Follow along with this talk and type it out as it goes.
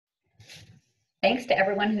Thanks to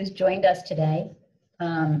everyone who's joined us today.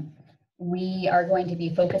 We are going to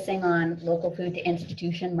be focusing on local food to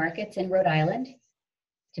institution markets in Rhode Island.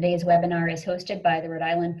 Today's webinar is hosted by the Rhode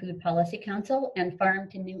Island Food Policy Council and Farm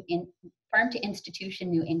to Institution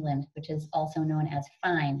New England, which is also known as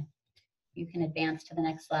FINE. You can advance to the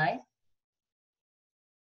next slide.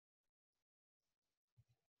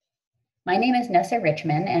 My name is Nessa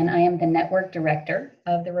Richmond, and I am the Network Director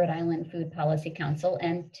of the Rhode Island Food Policy Council.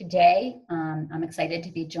 And today, I'm excited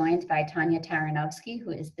to be joined by Tanya Taranovsky,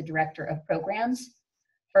 who is the Director of Programs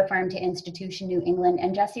for Farm to Institution New England,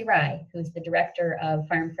 and Jesse Rye, who is the Director of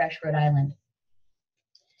Farm Fresh Rhode Island.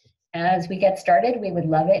 As we get started, we would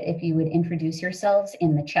love it if you would introduce yourselves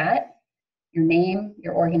in the chat, your name,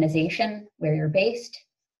 your organization, where you're based,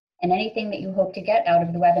 and anything that you hope to get out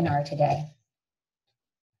of the webinar today.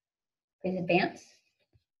 Please advance.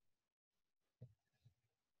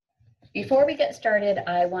 Before we get started,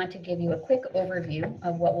 I want to give you a quick overview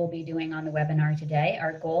of what we'll be doing on the webinar today.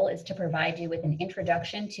 Our goal is to provide you with an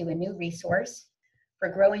introduction to a new resource for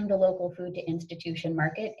growing the local food to institution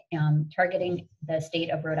market, targeting the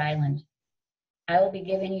state of Rhode Island. I will be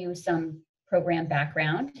giving you some program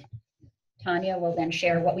background. Tanya will then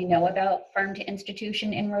share what we know about farm to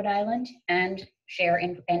institution in Rhode Island and share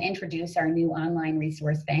and introduce our new online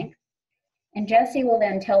resource bank. And Jesse will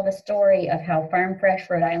then tell the story of how Farm Fresh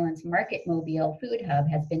Rhode Island's Market Mobile Food Hub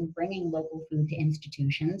has been bringing local food to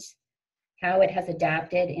institutions, how it has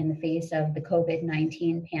adapted in the face of the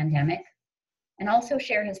COVID-19 pandemic, and also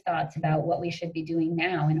share his thoughts about what we should be doing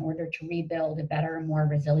now in order to rebuild a better, more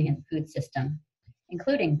resilient food system,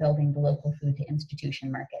 including building the local food to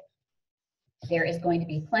institution market. There is going to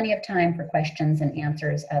be plenty of time for questions and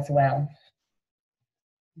answers as well.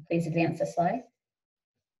 Please advance the slide.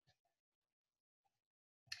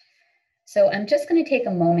 So I'm just going to take a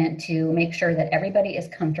moment to make sure that everybody is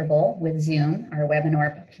comfortable with Zoom, our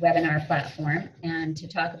webinar platform, and to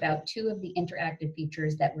talk about two of the interactive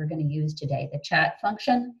features that we're going to use today, the chat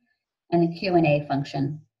function and the Q&A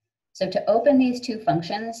function. So to open these two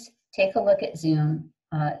functions, take a look at Zoom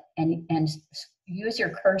and use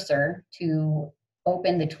your cursor to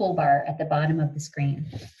open the toolbar at the bottom of the screen.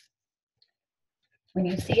 When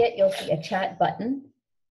you see it, you'll see a chat button,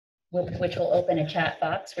 which will open a chat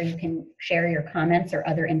box where you can share your comments or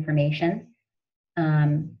other information.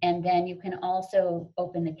 And then you can also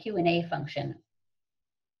open the Q&A function.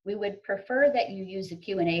 We would prefer that you use the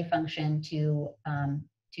Q&A function to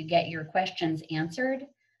get your questions answered.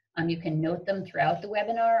 You can note them throughout the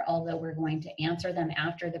webinar, although we're going to answer them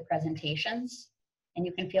after the presentations. And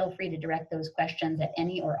you can feel free to direct those questions at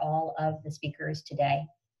any or all of the speakers today.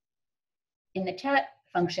 In the chat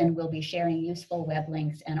function, we'll be sharing useful web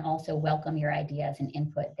links and also welcome your ideas and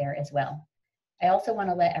input there as well. I also want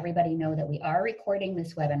to let everybody know that we are recording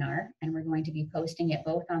this webinar, and we're going to be posting it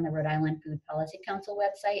both on the Rhode Island Food Policy Council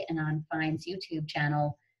website and on FINE's YouTube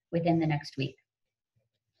channel within the next week.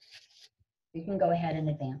 You can go ahead and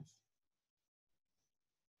advance.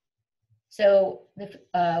 So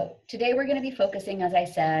today we're going to be focusing, as I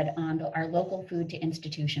said, on our local food to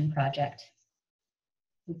institution project.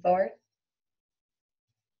 Move forward.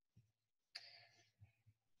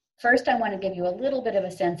 First, I want to give you a little bit of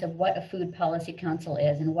a sense of what a food policy council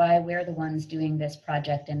is and why we're the ones doing this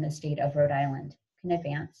project in the state of Rhode Island. Can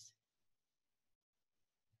advance.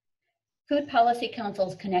 Food policy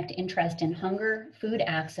councils connect interest in hunger, food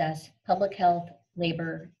access, public health,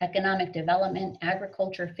 labor, economic development,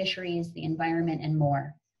 agriculture, fisheries, the environment, and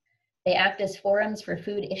more. They act as forums for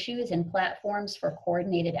food issues and platforms for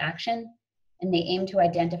coordinated action, and they aim to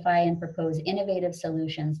identify and propose innovative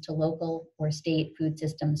solutions to local or state food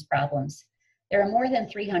systems problems. There are more than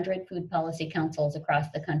 300 food policy councils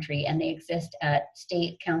across the country, and they exist at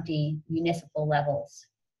state, county, municipal levels.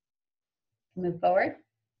 Move forward.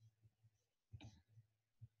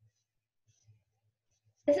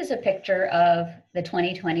 This is a picture of the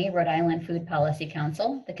 2020 Rhode Island Food Policy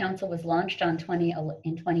Council. The council was launched in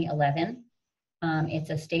 2011. It's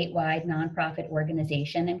a statewide nonprofit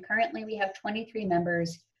organization, and currently we have 23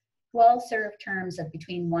 members who all serve terms of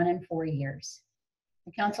between 1 and 4 years.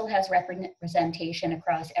 The council has representation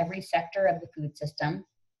across every sector of the food system,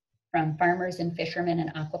 from farmers and fishermen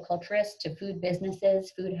and aquaculturists to food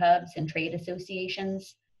businesses, food hubs, and trade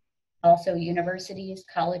associations, also universities,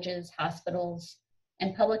 colleges, hospitals,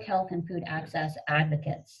 and public health and food access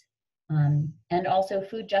advocates, and also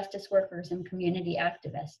food justice workers and community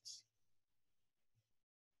activists.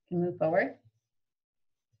 Can move forward.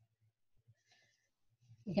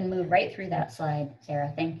 You can move right through that slide,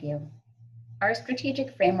 Sarah. Thank you. Our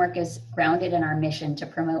strategic framework is grounded in our mission to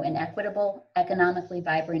promote an equitable, economically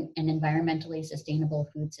vibrant, and environmentally sustainable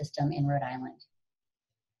food system in Rhode Island.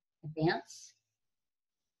 Advance.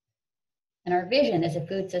 And our vision is a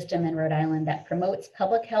food system in Rhode Island that promotes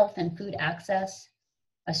public health and food access,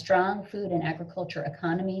 a strong food and agriculture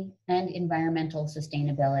economy, and environmental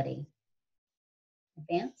sustainability.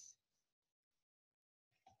 Advance.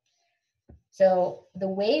 So the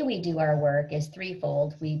way we do our work is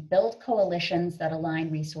threefold. We build coalitions that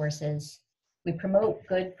align resources. We promote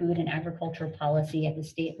good food and agriculture policy at the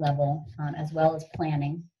state level, as well as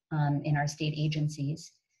planning in our state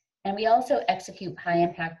agencies. And we also execute high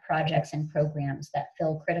impact projects and programs that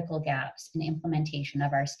fill critical gaps in implementation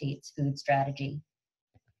of our state's food strategy.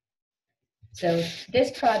 So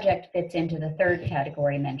this project fits into the third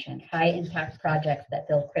category mentioned, high impact projects that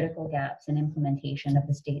fill critical gaps in implementation of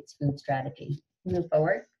the state's food strategy. Move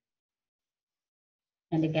forward.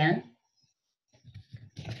 And again.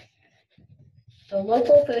 The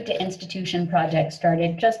Local Food to Institution project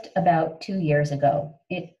started just about 2 years ago.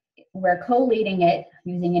 We're co-leading it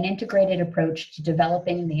using an integrated approach to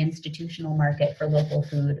developing the institutional market for local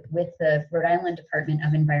food with the Rhode Island Department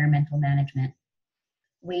of Environmental Management.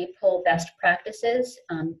 We pull best practices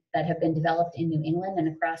that have been developed in New England and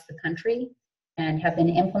across the country and have been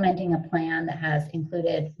implementing a plan that has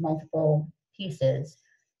included multiple pieces.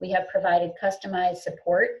 We have provided customized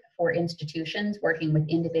support for institutions, working with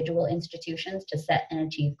individual institutions to set and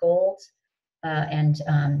achieve goals and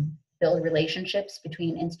build relationships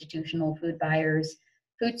between institutional food buyers,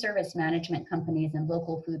 food service management companies, and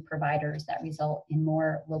local food providers that result in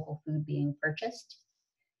more local food being purchased.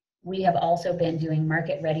 We have also been doing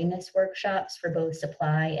market readiness workshops for both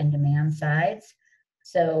supply and demand sides.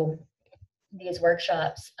 So these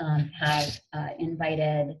workshops have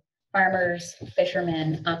invited farmers,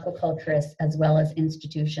 fishermen, aquaculturists, as well as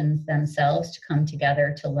institutions themselves to come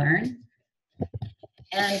together to learn.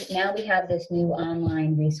 And now we have this new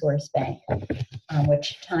online resource bank,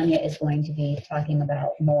 which Tanya is going to be talking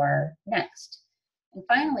about more next. And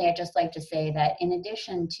finally, I'd just like to say that in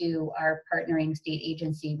addition to our partnering state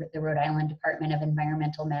agency with the Rhode Island Department of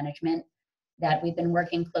Environmental Management, that we've been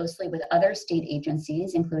working closely with other state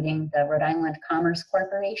agencies, including the Rhode Island Commerce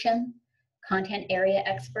Corporation, content area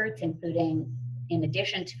experts, including, in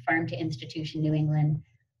addition to Farm to Institution New England,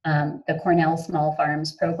 the Cornell Small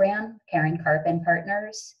Farms Program, Karen Karp and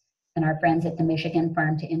Partners, and our friends at the Michigan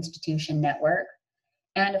Farm to Institution Network,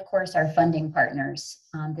 and of course our funding partners.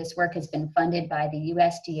 This work has been funded by the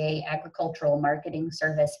USDA Agricultural Marketing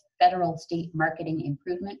Service Federal State Marketing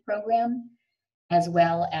Improvement Program, as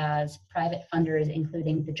well as private funders,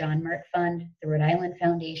 including the John Merck Fund, the Rhode Island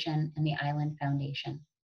Foundation, and the Island Foundation.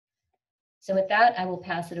 So with that, I will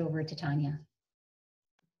pass it over to Tanya.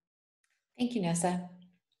 Thank you, Nessa.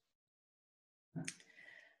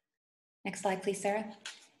 Next slide, please, Sarah.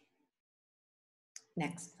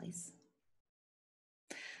 Next, please.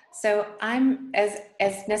 So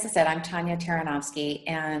as Nessa said, I'm Tanya Taranovsky,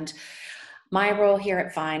 and my role here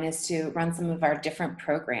at FINE is to run some of our different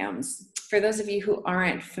programs. For those of you who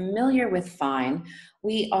aren't familiar with FINE,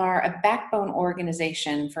 we are a backbone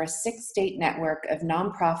organization for a 6-state network of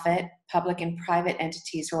nonprofit, public, and private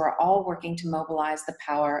entities who are all working to mobilize the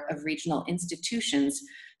power of regional institutions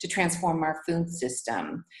to transform our food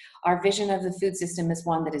system. Our vision of the food system is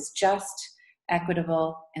one that is just,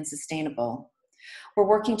 equitable, and sustainable. We're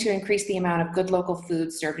working to increase the amount of good local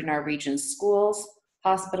food served in our region's schools,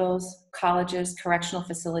 hospitals, colleges, correctional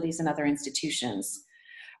facilities, and other institutions.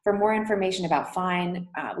 For more information about FINE,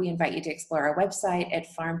 we invite you to explore our website at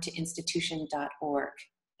farmtoinstitution.org.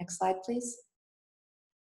 Next slide, please.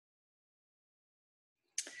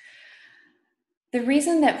 The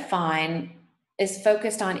reason that FINE is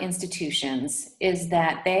focused on institutions is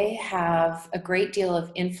that they have a great deal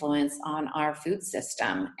of influence on our food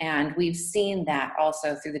system. And we've seen that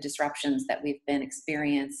also through the disruptions that we've been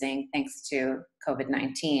experiencing thanks to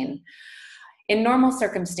COVID-19. In normal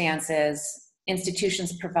circumstances,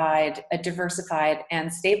 institutions provide a diversified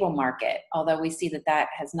and stable market, although we see that that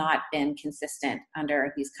has not been consistent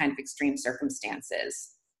under these kind of extreme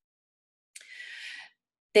circumstances.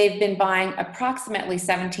 They've been buying approximately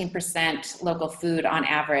 17% local food on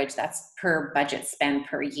average. That's per budget spend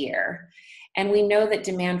per year. And we know that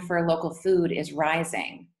demand for local food is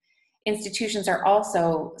rising. Institutions are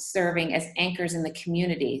also serving as anchors in the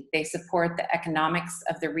community. They support the economics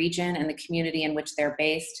of the region and the community in which they're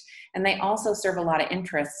based, and they also serve a lot of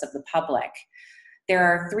interests of the public. There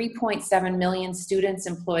are 3.7 million students,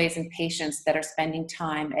 employees, and patients that are spending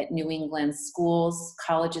time at New England's schools,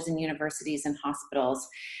 colleges, and universities and hospitals,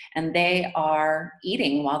 and they are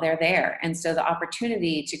eating while they're there. And so the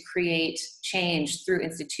opportunity to create change through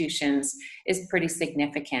institutions is pretty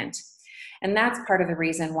significant. And that's part of the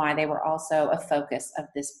reason why they were also a focus of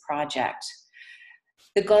this project.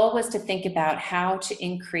 The goal was to think about how to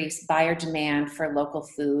increase buyer demand for local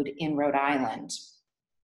food in Rhode Island.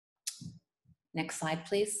 Next slide,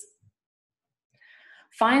 please.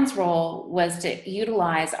 FINE's role was to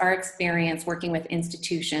utilize our experience working with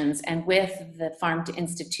institutions and with the farm to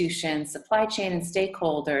institution supply chain and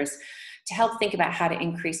stakeholders to help think about how to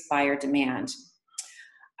increase buyer demand.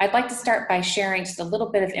 I'd like to start by sharing just a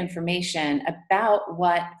little bit of information about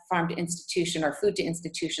what farm to institution or food to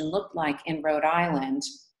institution looked like in Rhode Island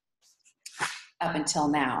up until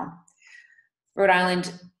now. Rhode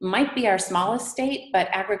Island might be our smallest state, but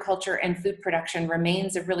agriculture and food production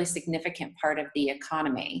remains a really significant part of the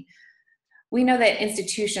economy. We know that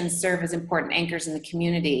institutions serve as important anchors in the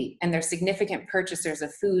community, and they're significant purchasers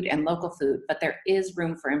of food and local food, but there is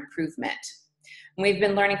room for improvement. And we've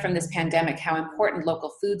been learning from this pandemic how important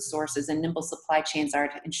local food sources and nimble supply chains are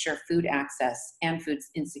to ensure food access and food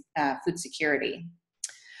security.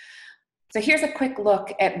 So here's a quick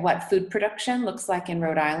look at what food production looks like in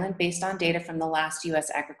Rhode Island based on data from the last US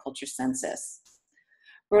agriculture census.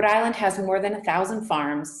 Rhode Island has more than 1,000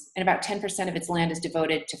 farms, and about 10% of its land is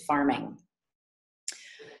devoted to farming.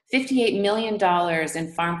 $58 million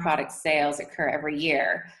in farm product sales occur every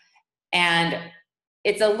year. And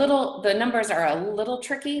the numbers are a little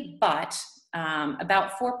tricky, but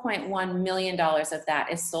about $4.1 million of that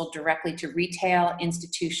is sold directly to retail,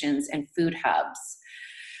 institutions, and food hubs.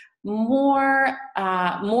 More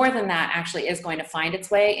than that actually is going to find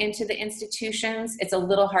its way into the institutions. It's a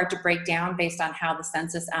little hard to break down based on how the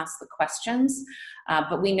census asks the questions,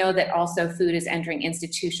 but we know that also food is entering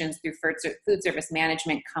institutions through food service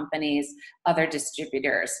management companies, other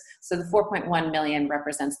distributors. So the 4.1 million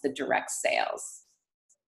represents the direct sales.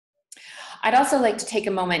 I'd also like to take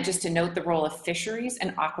a moment just to note the role of fisheries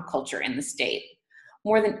and aquaculture in the state.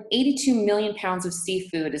 More than 82 million pounds of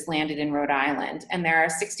seafood is landed in Rhode Island, and there are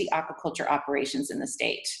 60 aquaculture operations in the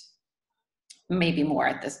state, maybe more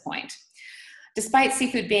at this point. Despite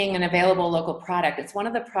seafood being an available local product, it's one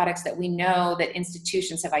of the products that we know that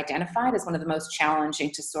institutions have identified as one of the most challenging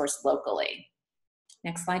to source locally.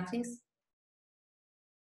 Next slide, please.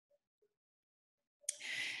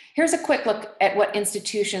 Here's a quick look at what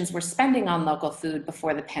institutions were spending on local food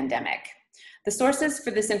before the pandemic. The sources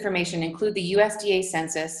for this information include the USDA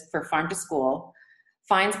Census for Farm to School,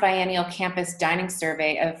 FINE's biennial campus dining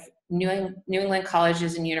survey of New England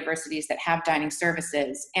colleges and universities that have dining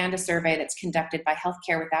services, and a survey that's conducted by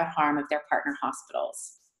Healthcare Without Harm of their partner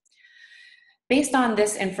hospitals. Based on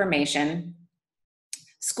this information,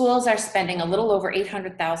 schools are spending a little over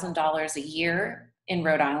 $800,000 a year in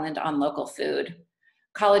Rhode Island on local food.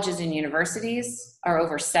 Colleges and universities are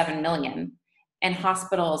over $7 million. And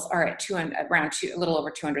hospitals are at a little over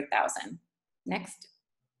 200,000. Next.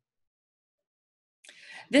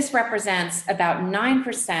 This represents about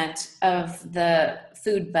 9% of the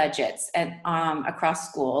food budgets across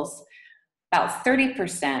schools, about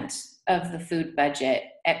 30% of the food budget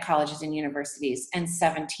at colleges and universities, and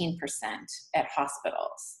 17% at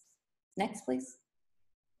hospitals. Next, please.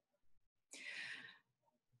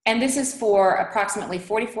 And this is for approximately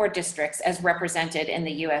 44 districts as represented in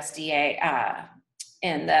the USDA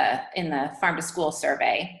in the Farm to School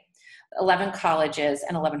survey, 11 colleges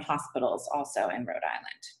and 11 hospitals also in Rhode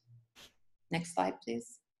Island. Next slide,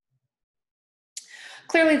 please.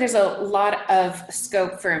 Clearly, there's a lot of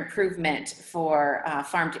scope for improvement for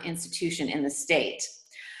farm to institution in the state.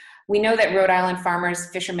 We know that Rhode Island farmers,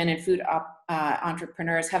 fishermen, and food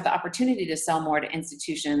entrepreneurs have the opportunity to sell more to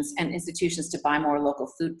institutions and institutions to buy more local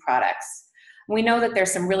food products. We know that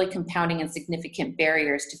there's some really compounding and significant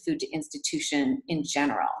barriers to food to institution in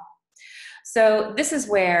general. So this is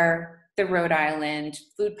where the Rhode Island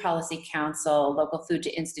Food Policy Council Local Food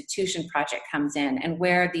to Institution project comes in, and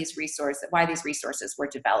why these resources were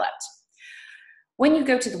developed. When you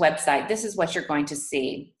go to the website, this is what you're going to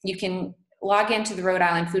see. You can log into the Rhode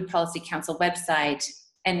Island Food Policy Council website,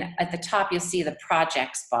 and at the top you'll see the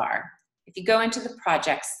projects bar. If you go into the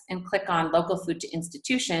projects and click on local food to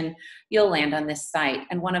institution, you'll land on this site.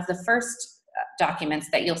 And one of the first documents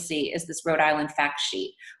that you'll see is this Rhode Island fact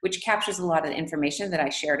sheet, which captures a lot of the information that I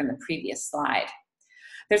shared in the previous slide.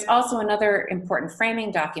 There's also another important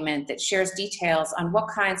framing document that shares details on what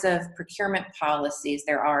kinds of procurement policies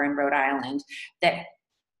there are in Rhode Island that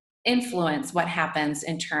influence what happens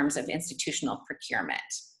in terms of institutional procurement.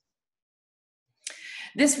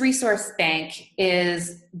 This resource bank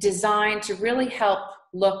is designed to really help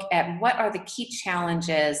look at what are the key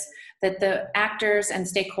challenges that the actors and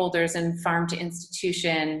stakeholders in farm to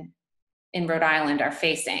institution in Rhode Island are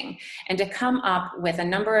facing, and to come up with a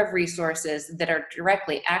number of resources that are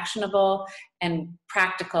directly actionable and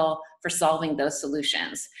practical for solving those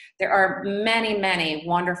solutions. There are many, many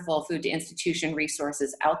wonderful food to institution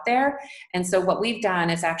resources out there. And so what we've done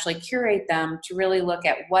is actually curate them to really look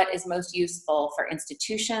at what is most useful for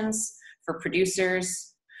institutions, for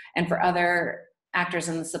producers, and for other actors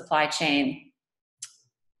in the supply chain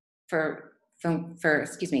for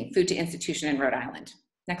food to institution in Rhode Island.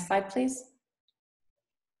 Next slide, please.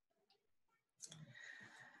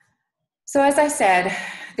 So as I said,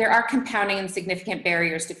 there are compounding and significant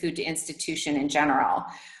barriers to food to institution in general.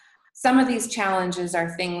 Some of these challenges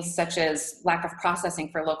are things such as lack of processing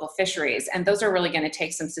for local fisheries, and those are really going to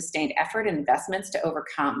take some sustained effort and investments to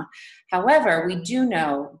overcome. However, we do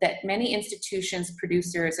know that many institutions,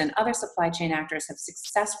 producers, and other supply chain actors have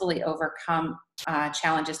successfully overcome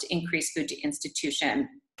challenges to increase food to institution.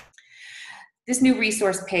 This new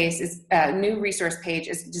resource page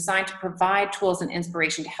is designed to provide tools and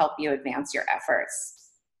inspiration to help you advance your efforts.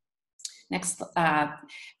 Next,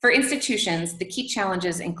 for institutions, the key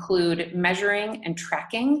challenges include measuring and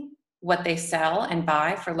tracking what they sell and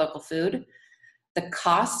buy for local food, the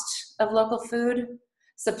cost of local food,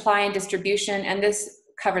 supply and distribution, and this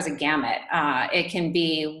covers a gamut. It can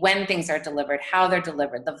be when things are delivered, how they're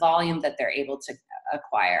delivered, the volume that they're able to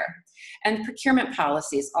acquire. And procurement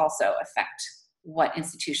policies also affect what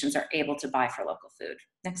institutions are able to buy for local food.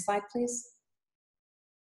 Next slide, please.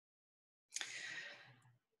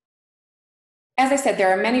 As I said, there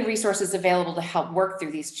are many resources available to help work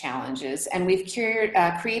through these challenges, and we've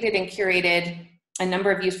created and curated a number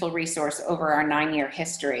of useful resources over our 9-year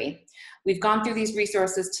history. We've gone through these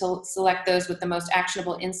resources to select those with the most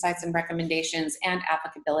actionable insights and recommendations and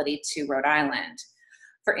applicability to Rhode Island.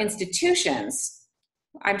 For institutions,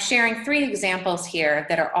 I'm sharing 3 examples here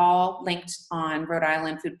that are all linked on Rhode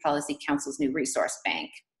Island Food Policy Council's new resource bank.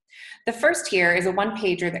 The first here is a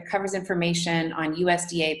 1-pager that covers information on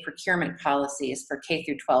USDA procurement policies for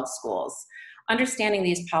K-12 schools. Understanding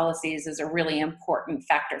these policies is a really important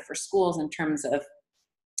factor for schools in terms of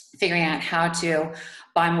figuring out how to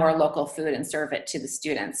buy more local food and serve it to the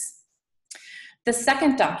students. The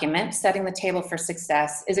second document, Setting the Table for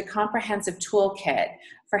Success, is a comprehensive toolkit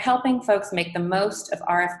for helping folks make the most of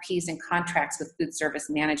RFPs and contracts with food service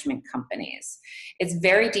management companies. It's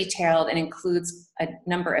very detailed and includes a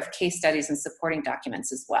number of case studies and supporting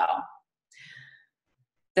documents as well.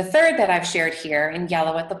 The third that I've shared here in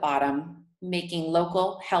yellow at the bottom, Making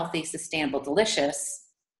Local, Healthy, Sustainable, Delicious,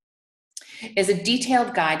 is a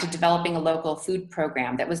detailed guide to developing a local food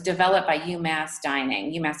program that was developed by UMass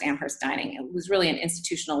Amherst Dining. It was really an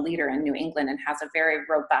institutional leader in New England and has a very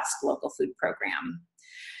robust local food program.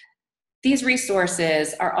 These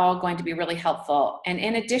resources are all going to be really helpful. And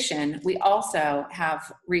in addition, we also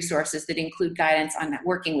have resources that include guidance on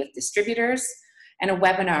working with distributors and a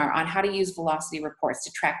webinar on how to use velocity reports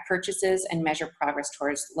to track purchases and measure progress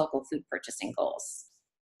towards local food purchasing goals.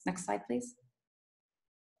 Next slide, please.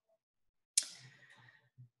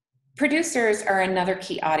 Producers are another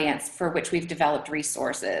key audience for which we've developed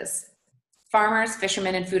resources. Farmers,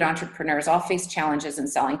 fishermen, and food entrepreneurs all face challenges in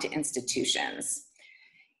selling to institutions.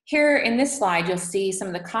 Here in this slide, you'll see some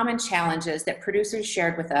of the common challenges that producers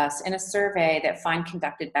shared with us in a survey that FINE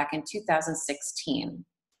conducted back in 2016.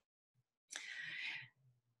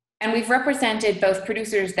 And we've represented both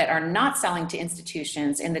producers that are not selling to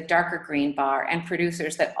institutions in the darker green bar and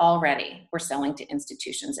producers that already were selling to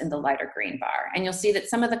institutions in the lighter green bar. And you'll see that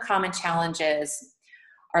some of the common challenges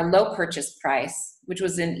are low purchase price, which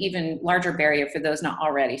was an even larger barrier for those not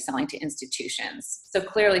already selling to institutions. So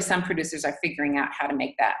clearly some producers are figuring out how to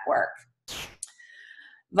make that work.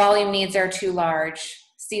 Volume needs are too large,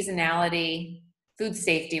 seasonality, food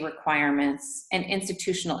safety requirements, and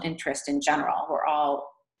institutional interest in general were all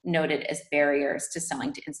noted as barriers to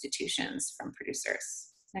selling to institutions from producers.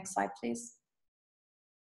 Next slide, please.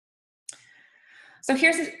 So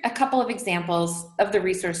here's a couple of examples of the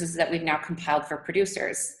resources that we've now compiled for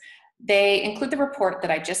producers. They include the report that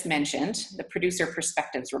I just mentioned, the Producer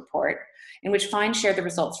Perspectives Report, in which FINE shared the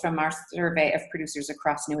results from our survey of producers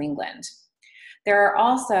across New England. There are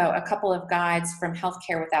also a couple of guides from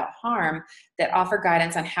Healthcare Without Harm that offer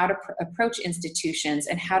guidance on how to approach institutions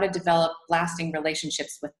and how to develop lasting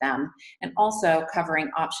relationships with them, and also covering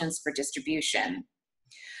options for distribution.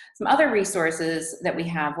 Some other resources that we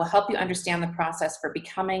have will help you understand the process for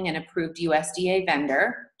becoming an approved USDA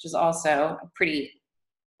vendor, which is also a pretty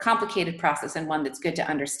complicated process and one that's good to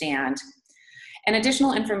understand. And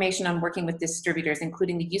additional information on working with distributors,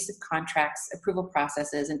 including the use of contracts, approval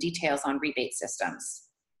processes, and details on rebate systems.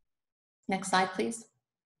 Next slide, please.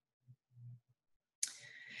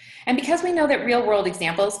 And because we know that real world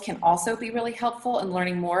examples can also be really helpful in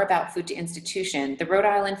learning more about food to institution, the Rhode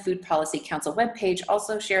Island Food Policy Council webpage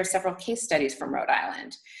also shares several case studies from Rhode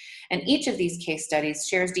Island. And each of these case studies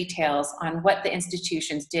shares details on what the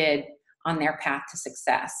institutions did on their path to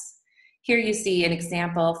success. Here you see an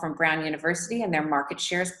example from Brown University and their market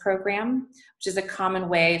shares program, which is a common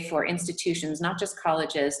way for institutions, not just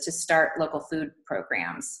colleges, to start local food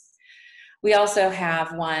programs. We also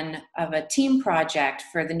have one of a team project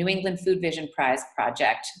for the New England Food Vision Prize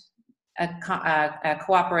project, a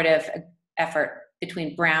cooperative effort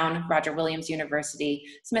between Brown, Roger Williams University,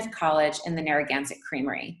 Smith College, and the Narragansett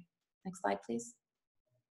Creamery. Next slide, please.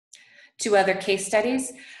 Two other case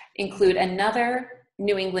studies include another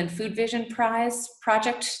New England Food Vision Prize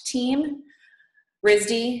project team.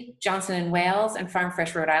 RISD, Johnson & Wales, and Farm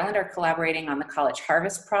Fresh Rhode Island are collaborating on the College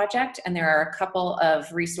Harvest Project, and there are a couple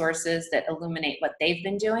of resources that illuminate what they've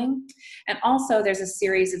been doing. And also there's a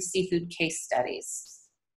series of seafood case studies.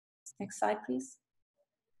 Next slide, please.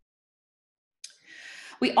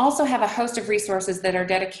 We also have a host of resources that are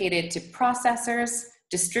dedicated to processors,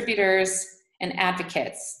 distributors, and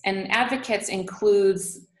advocates. And advocates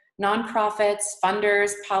includes nonprofits,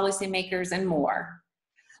 funders, policymakers, and more.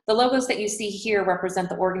 The logos that you see here represent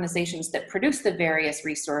the organizations that produce the various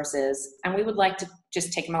resources, and we would like to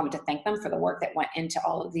just take a moment to thank them for the work that went into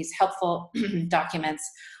all of these helpful documents,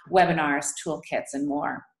 webinars, toolkits, and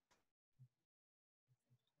more.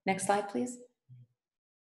 Next slide, please.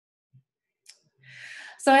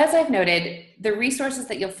 So as I've noted, the resources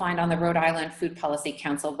that you'll find on the Rhode Island Food Policy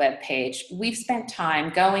Council webpage, we've spent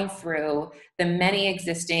time going through the many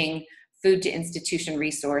existing food to institution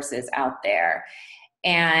resources out there.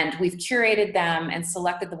 And we've curated them and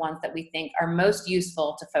selected the ones that we think are most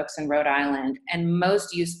useful to folks in Rhode Island and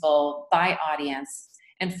most useful by audience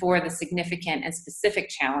and for the significant and specific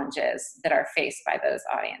challenges that are faced by those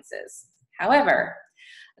audiences. However,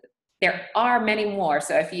 there are many more.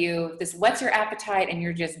 So if this whets your appetite and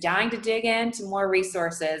you're just dying to dig into more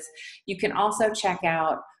resources, you can also check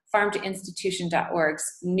out farmtoinstitution.org's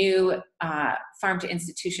new Farm to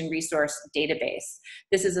Institution Resource Database.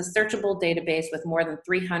 This is a searchable database with more than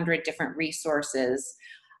 300 different resources.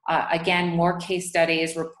 Again, more case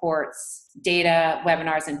studies, reports, data,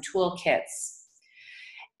 webinars, and toolkits.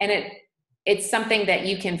 And it's something that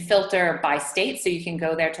you can filter by state, so you can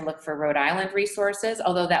go there to look for Rhode Island resources,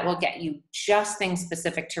 although that will get you just things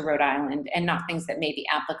specific to Rhode Island and not things that may be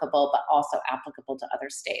applicable, but also applicable to other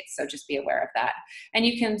states. So just be aware of that. And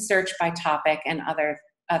you can search by topic and other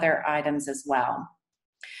items as well.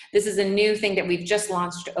 This is a new thing that we've just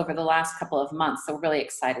launched over the last couple of months, so we're really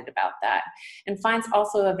excited about that. And Fine's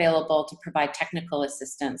also available to provide technical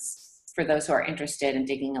assistance for those who are interested in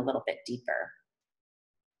digging a little bit deeper.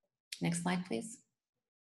 Next slide, please.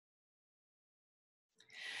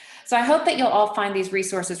 So I hope that you'll all find these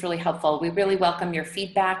resources really helpful. We really welcome your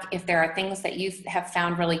feedback. If there are things that you have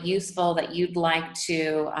found really useful that you'd like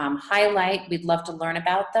to highlight, we'd love to learn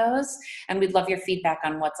about those, and we'd love your feedback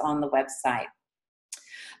on what's on the website.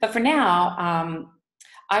 But for now,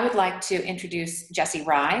 I would like to introduce Jessie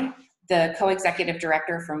Rye, the co-executive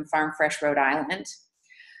director from Farm Fresh Rhode Island.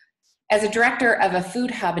 As a director of a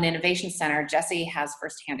food hub and innovation center, Jessie has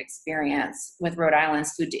firsthand experience with Rhode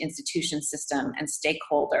Island's food to institution system and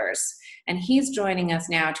stakeholders. And he's joining us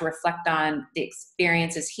now to reflect on the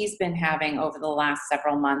experiences he's been having over the last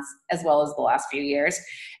several months, as well as the last few years.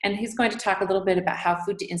 And he's going to talk a little bit about how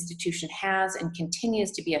food to institution has and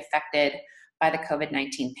continues to be affected by the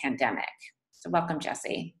COVID-19 pandemic. So welcome,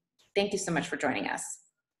 Jessie. Thank you so much for joining us.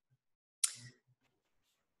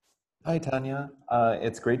 Hi, Tanya.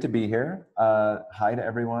 It's great to be here. Hi to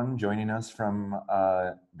everyone joining us from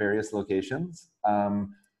various locations.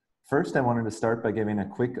 First, I wanted to start by giving a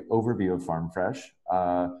quick overview of Farm Fresh.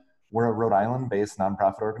 We're a Rhode Island-based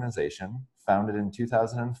nonprofit organization founded in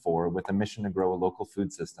 2004 with a mission to grow a local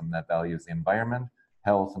food system that values the environment,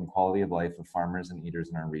 health, and quality of life of farmers and eaters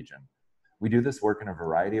in our region. We do this work in a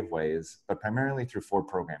variety of ways, but primarily through 4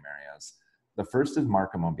 program areas. The first is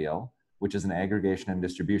Market-Mobile, which is an aggregation and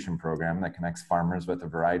distribution program that connects farmers with a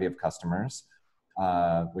variety of customers,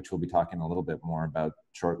 which we'll be talking a little bit more about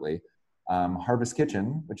shortly. Harvest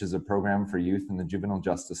Kitchen, which is a program for youth in the juvenile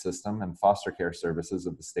justice system and foster care services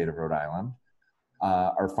of the state of Rhode Island.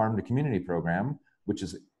 Our Farm to Community program, which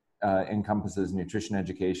encompasses nutrition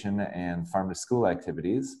education and farm to school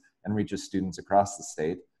activities and reaches students across the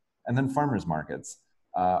state. And then farmers markets.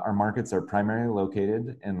 Our markets are primarily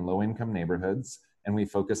located in low-income neighborhoods, and we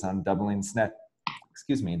focus on doubling SNAP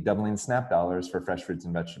dollars for fresh fruits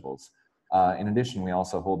and vegetables. In addition, we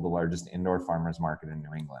also hold the largest indoor farmers market in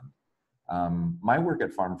New England. My work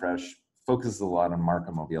at Farm Fresh focuses a lot on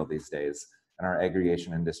Marketmobile these days and our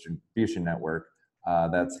aggregation and distribution network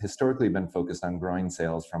that's historically been focused on growing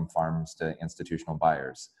sales from farms to institutional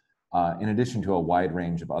buyers, in addition to a wide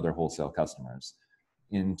range of other wholesale customers.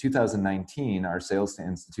 In 2019, our sales to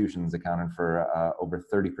institutions accounted for over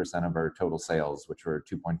 30% of our total sales, which were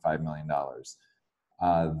 $2.5 million.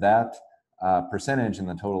 That percentage in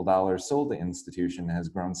the total dollars sold to institution has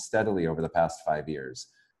grown steadily over the past 5 years.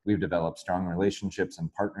 We've developed strong relationships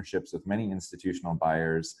and partnerships with many institutional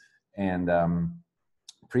buyers, and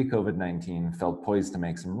pre-COVID-19 felt poised to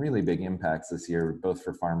make some really big impacts this year, both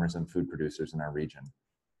for farmers and food producers in our region.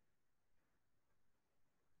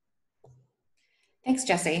 Thanks,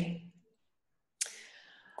 Jesse.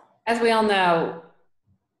 As we all know,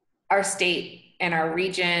 our state and our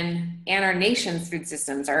region and our nation's food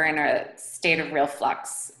systems are in a state of real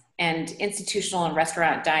flux, and institutional and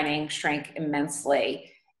restaurant dining shrank immensely.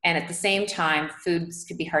 And at the same time, foods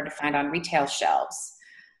could be hard to find on retail shelves.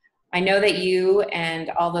 I know that you and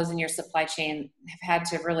all those in your supply chain have had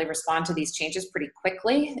to really respond to these changes pretty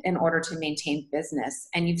quickly in order to maintain business.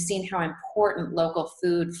 And you've seen how important local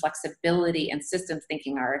food flexibility and systems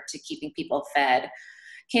thinking are to keeping people fed.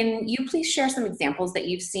 Can you please share some examples that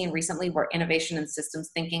you've seen recently where innovation and systems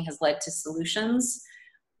thinking has led to solutions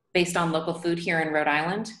based on local food here in Rhode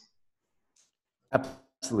Island?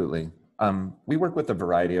 Absolutely. We work with a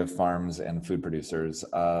variety of farms and food producers.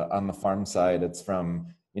 On the farm side, it's from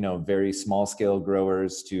very small scale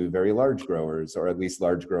growers to very large growers, or at least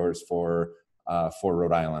large growers for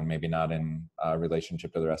Rhode Island, maybe not in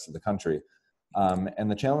relationship to the rest of the country.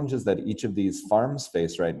 And the challenges that each of these farms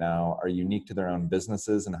face right now are unique to their own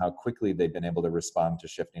businesses and how quickly they've been able to respond to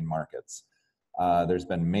shifting markets. There's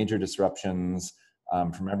been major disruptions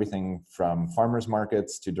from everything from farmers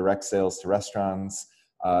markets to direct sales to restaurants,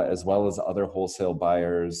 as well as other wholesale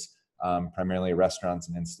buyers, primarily restaurants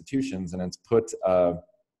and institutions. And it's put,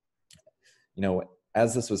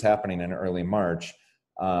 as this was happening in early March,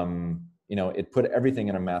 it put everything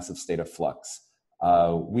in a massive state of flux.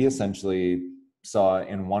 We essentially saw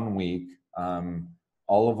in 1 week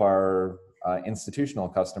all of our institutional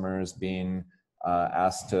customers being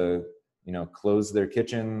asked to close their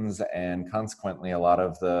kitchens, and consequently a lot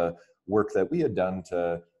of the work that we had done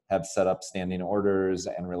to have set up standing orders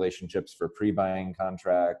and relationships for pre-buying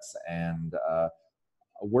contracts and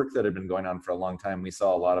work that had been going on for a long time, we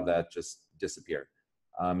saw a lot of that just disappear.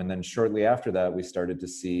 And then shortly after that, we started to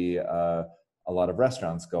see a lot of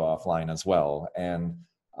restaurants go offline as well. And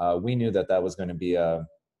we knew that that was going to be a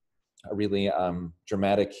really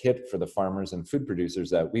dramatic hit for the farmers and food producers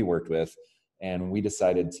that we worked with. And we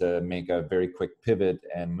decided to make a very quick pivot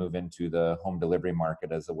and move into the home delivery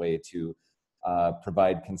market as a way to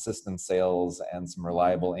provide consistent sales and some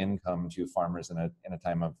reliable income to farmers in a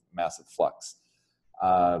time of massive flux.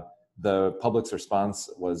 The public's response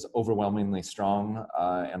was overwhelmingly strong,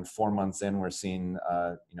 and 4 months in, we're seeing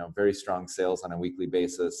very strong sales on a weekly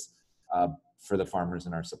basis for the farmers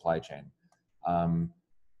in our supply chain.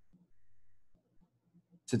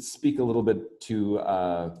 To speak a little bit to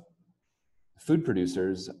food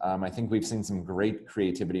producers, I think we've seen some great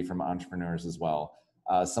creativity from entrepreneurs as well.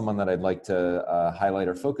 Someone that I'd like to highlight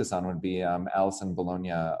or focus on would be Allison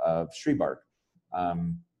Bologna of Shri Bark.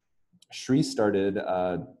 Shri started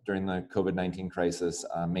during the COVID-19 crisis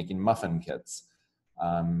making muffin kits.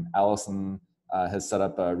 Allison has set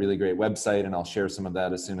up a really great website, and I'll share some of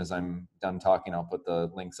that as soon as I'm done talking. I'll put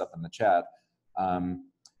the links up in the chat.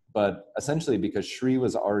 But essentially, because Shri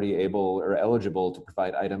was already able or eligible to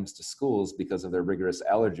provide items to schools because of their rigorous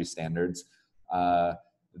allergy standards,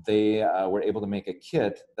 they were able to make a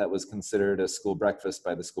kit that was considered a school breakfast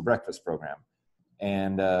by the school breakfast program.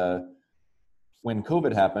 And when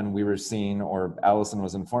COVID happened, we were seeing, or Allison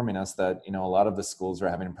was informing us that, a lot of the schools were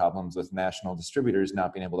having problems with national distributors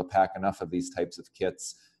not being able to pack enough of these types of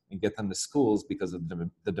kits and get them to schools because of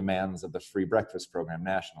the demands of the free breakfast program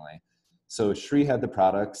nationally. So Shri had the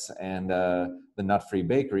products and the nut-free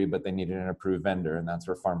bakery, but they needed an approved vendor, and that's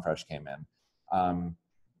where Farm Fresh came in.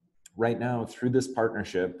 Right now, through this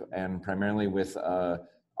partnership, and primarily with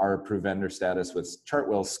our approved vendor status with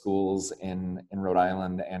Chartwell schools in Rhode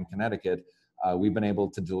Island and Connecticut, we've been able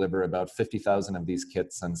to deliver about 50,000 of these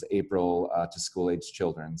kits since April to school-aged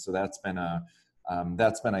children. So that's been,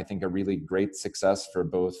 I think, a really great success for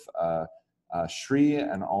both Shri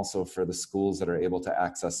and also for the schools that are able to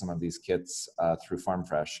access some of these kits through Farm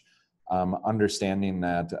Fresh. Understanding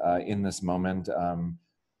that in this moment,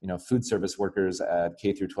 food service workers at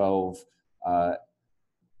K through 12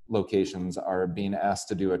 locations are being asked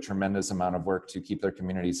to do a tremendous amount of work to keep their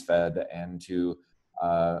communities fed and to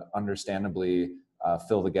understandably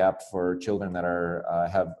fill the gap for children that are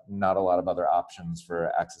have not a lot of other options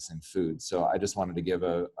for accessing food. So I just wanted to give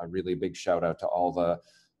a really big shout out to all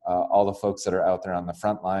the folks that are out there on the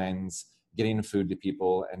front lines, getting food to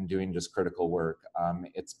people and doing just critical work.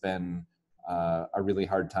 It's been a really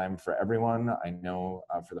hard time for everyone. I know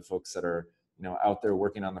for the folks that are out there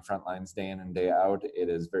working on the front lines day in and day out, it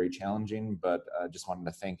is very challenging, but just wanted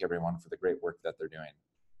to thank everyone for the great work that they're doing.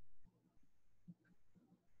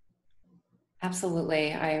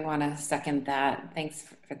 Absolutely. I want to second that. Thanks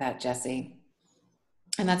for that, Jesse.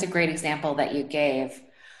 And that's a great example that you gave.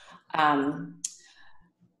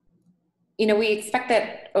 We expect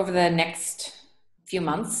that over the next few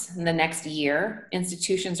months, in the next year,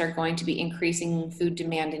 institutions are going to be increasing food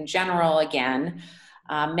demand in general again.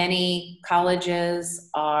 Many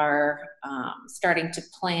colleges are starting to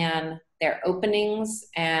plan their openings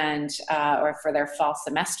or for their fall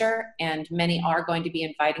semester, and many are going to be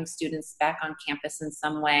inviting students back on campus in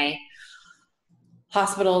some way.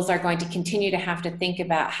 Hospitals are going to continue to have to think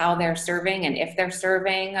about how they're serving and if they're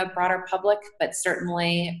serving a broader public, but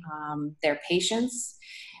certainly their patients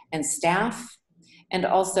and staff. And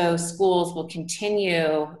also schools will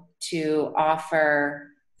continue to offer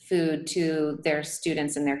food to their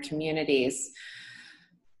students and their communities.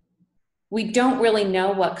 We don't really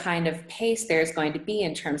know what kind of pace there's going to be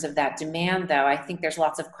in terms of that demand, though. I think there's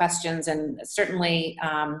lots of questions, and certainly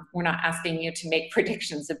we're not asking you to make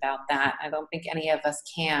predictions about that. I don't think any of us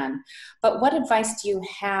can. But what advice do you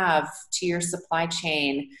have to your supply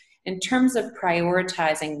chain in terms of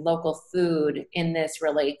prioritizing local food in this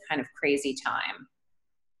really kind of crazy time?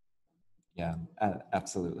 Yeah,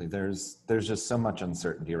 absolutely. There's just so much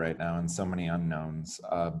uncertainty right now and so many unknowns,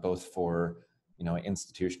 both for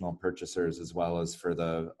institutional purchasers as well as for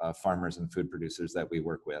the farmers and food producers that we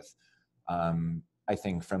work with. I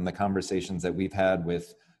think from the conversations that we've had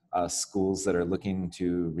with schools that are looking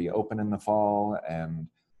to reopen in the fall, and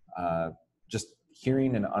just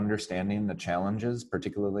hearing and understanding the challenges,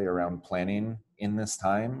 particularly around planning in this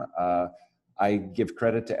time, I give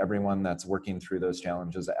credit to everyone that's working through those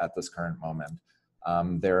challenges at this current moment.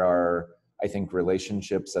 There are, I think,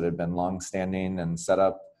 relationships that have been longstanding and set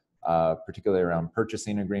up, particularly around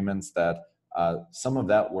purchasing agreements, that some of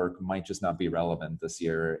that work might just not be relevant this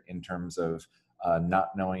year in terms of not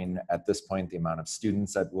knowing at this point the amount of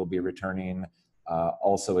students that will be returning,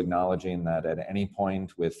 also acknowledging that at any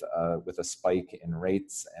point with a spike in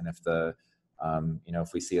rates, and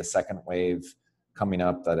if we see a second wave coming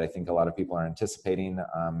up that I think a lot of people are anticipating,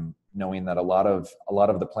 knowing that a lot of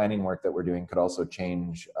the planning work that we're doing could also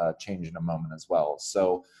change in a moment as well.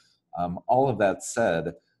 So all of that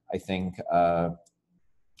said, I think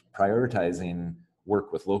prioritizing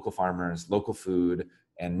work with local farmers, local food,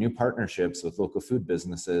 and new partnerships with local food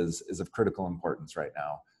businesses is of critical importance right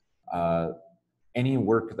now. Any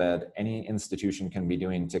work that any institution can be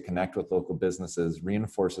doing to connect with local businesses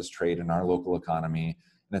reinforces trade in our local economy,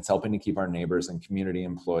 and it's helping to keep our neighbors and community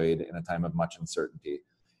employed in a time of much uncertainty.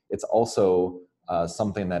 It's also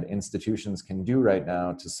something that institutions can do right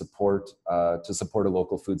now to support a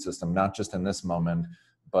local food system, not just in this moment,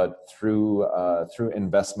 but through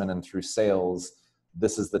investment and through sales.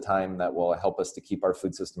 This is the time that will help us to keep our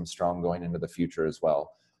food system strong going into the future as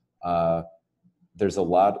well. There's a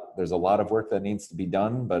lot of work that needs to be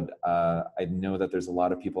done, but I know that there's a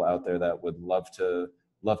lot of people out there that would love to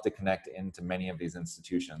connect into many of these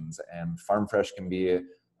institutions, and Farm Fresh can be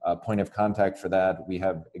a point of contact for that. We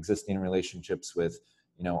have existing relationships with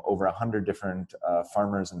over 100 different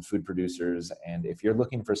farmers and food producers, and if you're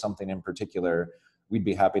looking for something in particular, we'd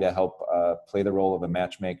be happy to help play the role of a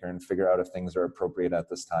matchmaker and figure out if things are appropriate at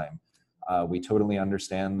this time. We totally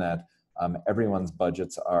understand that everyone's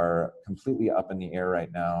budgets are completely up in the air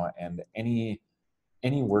right now, and any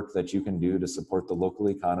work that you can do to support the local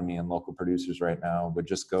economy and local producers right now would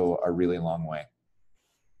just go a really long way.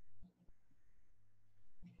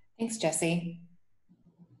 Thanks, Jesse.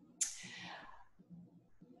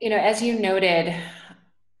 As you noted,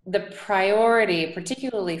 the priority,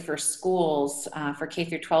 particularly for schools, for K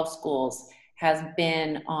through 12 schools, has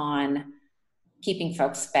been on keeping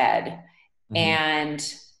folks fed. Mm-hmm.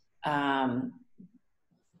 And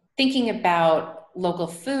thinking about local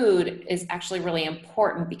food is actually really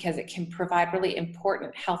important because it can provide really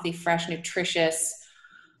important, healthy, fresh, nutritious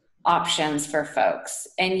options for folks.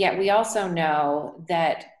 And yet we also know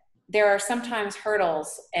that there are sometimes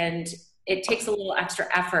hurdles, and it takes a little extra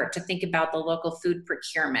effort to think about the local food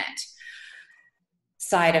procurement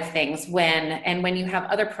side of things when you have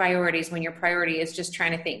other priorities, when your priority is just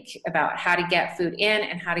trying to think about how to get food in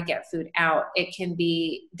and how to get food out. It can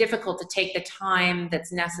be difficult to take the time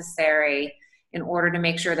that's necessary in order to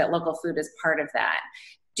make sure that local food is part of that.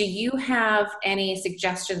 Do you have any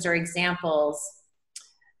suggestions or examples,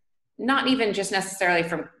 not even just necessarily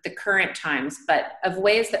from the current times, but of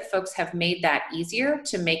ways that folks have made that easier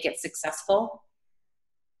to make it successful?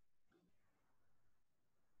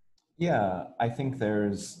 Yeah, I think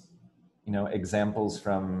there's, examples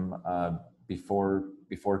from before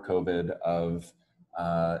COVID of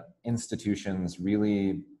institutions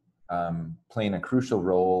really playing a crucial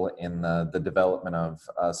role in the development of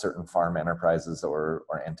certain farm enterprises or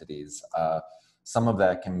entities. Some of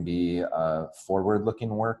that can be forward-looking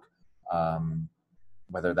work,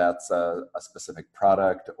 whether that's a specific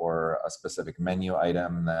product or a specific menu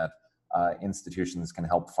item that institutions can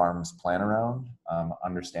help farms plan around.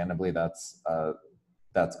 Understandably, that's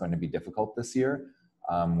going to be difficult this year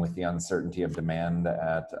with the uncertainty of demand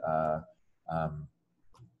at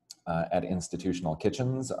institutional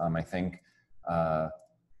kitchens. I think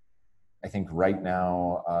right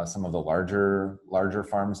now some of the larger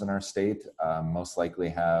farms in our state most likely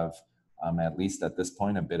have at least at this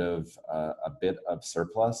point a bit of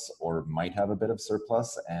surplus, or might have a bit of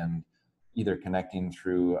surplus, and either connecting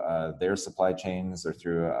through their supply chains or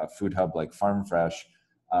through a food hub like Farm Fresh,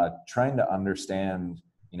 trying to understand,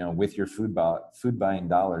 with your food buying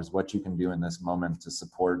dollars, what you can do in this moment to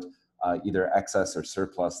support either excess or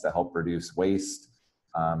surplus to help reduce waste.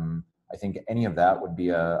 I think any of that would be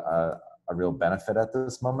a real benefit at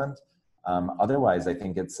this moment. Otherwise, I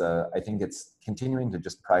think it's continuing to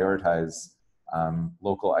just prioritize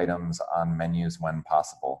local items on menus when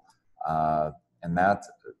possible, and that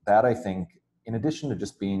I think, in addition to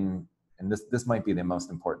just being, and this might be the most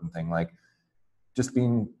important thing, like just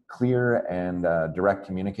being clear and direct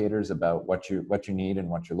communicators about what you need and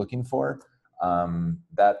what you're looking for.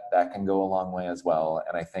 That can go a long way as well.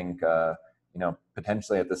 And I think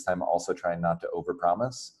potentially at this time also trying not to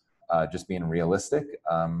overpromise, just being realistic.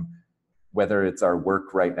 Whether it's our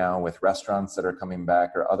work right now with restaurants that are coming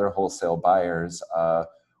back or other wholesale buyers,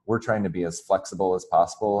 we're trying to be as flexible as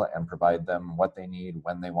possible and provide them what they need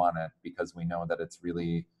when they want it, because we know that it's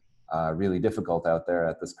really difficult out there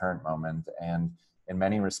at this current moment. And in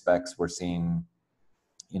many respects, we're seeing,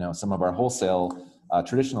 some of our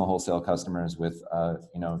traditional wholesale customers with,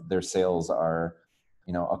 their sales are,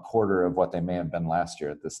 a quarter of what they may have been last year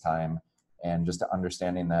at this time. And just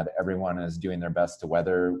understanding that everyone is doing their best to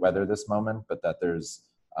weather this moment, but that there's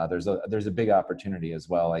a big opportunity as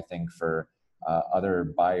well, I think, for other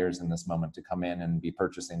buyers in this moment to come in and be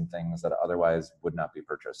purchasing things that otherwise would not be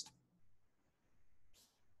purchased.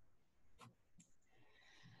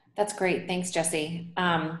 That's great. Thanks, Jesse.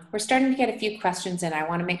 We're starting to get a few questions in. I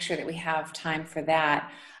want to make sure that we have time for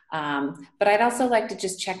that. But I'd also like to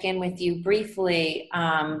just check in with you briefly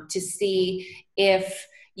to see if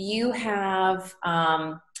you have,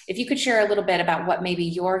 if you could share a little bit about what maybe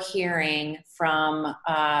you're hearing from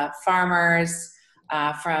farmers,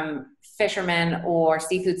 from fishermen or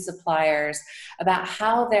seafood suppliers about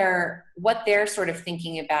what they're sort of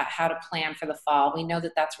thinking about how to plan for the fall. We know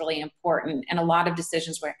that that's really important, and a lot of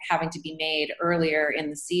decisions were having to be made earlier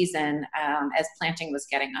in the season as planting was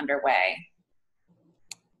getting underway.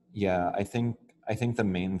 Yeah, I think the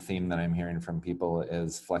main theme that I'm hearing from people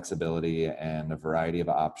is flexibility and a variety of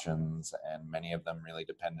options, and many of them really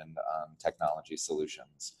dependent on technology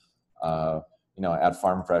solutions. At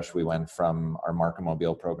Farm Fresh, we went from our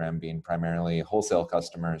Mark-A-Mobile program being primarily wholesale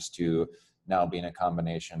customers to now being a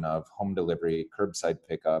combination of home delivery, curbside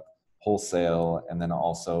pickup, wholesale, and then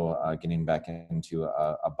also getting back into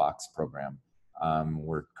a box program.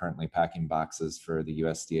 We're currently packing boxes for the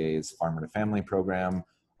USDA's Farmer to Family program,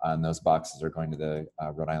 and those boxes are going to the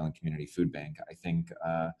Rhode Island Community Food Bank. I think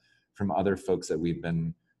from other folks that we've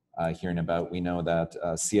been hearing about, we know that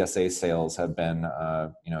CSA sales have been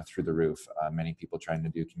through the roof. Many people trying to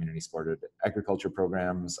do community supported agriculture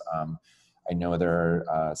programs. I know there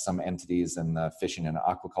are some entities in the fishing and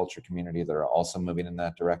aquaculture community that are also moving in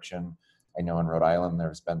that direction. I know in Rhode Island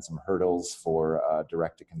there's been some hurdles for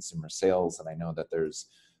direct-to-consumer sales, and I know that there's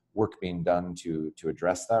work being done to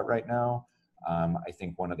address that right now. I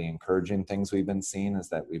think one of the encouraging things we've been seeing is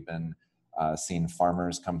that we've been seeing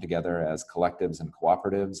farmers come together as collectives and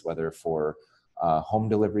cooperatives, whether for home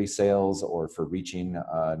delivery sales or for reaching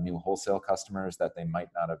new wholesale customers that they might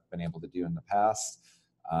not have been able to do in the past.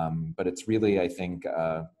 But it's really, I think,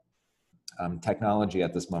 technology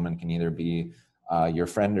at this moment can either be your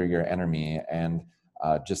friend or your enemy, and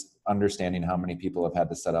just understanding how many people have had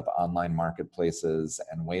to set up online marketplaces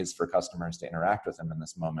and ways for customers to interact with them in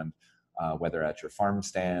this moment, whether at your farm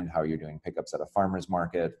stand, how you're doing pickups at a farmer's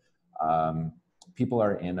market. People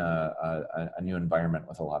are in a new environment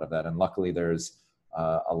with a lot of that, and luckily there's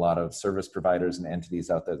a lot of service providers and entities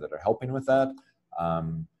out there that are helping with that.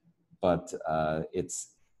 But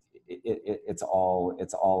it's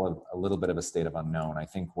all a little bit of a state of unknown. I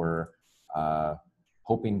think we're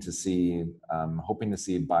hoping to see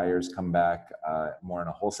buyers come back more in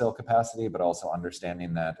a wholesale capacity, but also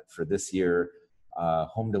understanding that for this year,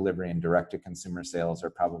 home delivery and direct-to-consumer sales are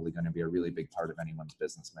probably going to be a really big part of anyone's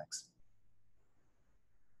business mix.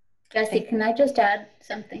 Jesse, can I just add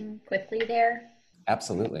something quickly there?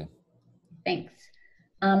 Absolutely. Thanks.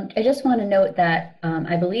 I just want to note that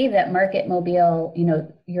I believe that Market Mobile,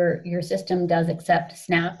 your system does accept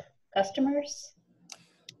SNAP customers.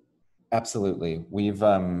 Absolutely. We've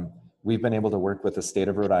been able to work with the state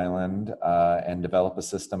of Rhode Island and develop a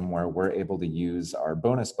system where we're able to use our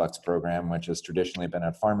bonus bucks program, which has traditionally been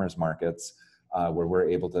at farmers markets, where we're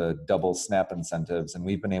able to double SNAP incentives. And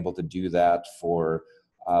we've been able to do that for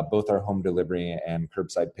both our home delivery and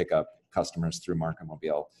curbside pickup customers through Market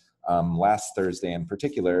Mobile. Last Thursday in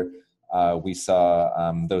particular, we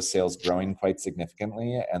saw those sales growing quite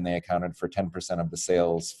significantly, and they accounted for 10% of the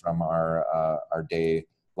sales from our day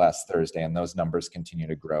last Thursday, and those numbers continue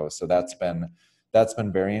to grow. So that's been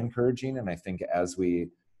very encouraging. And I think as we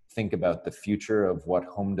think about the future of what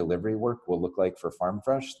home delivery work will look like for Farm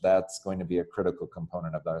Fresh, that's going to be a critical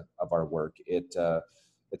component of our work.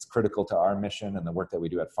 It's critical to our mission and the work that we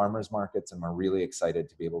do at farmers markets, and we're really excited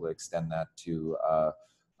to be able to extend that to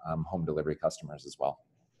home delivery customers as well.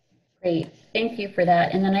 Great, thank you for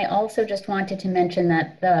that. And then I also just wanted to mention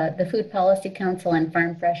that the Food Policy Council and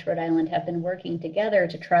Farm Fresh Rhode Island have been working together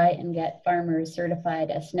to try and get farmers certified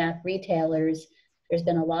as SNAP retailers. There's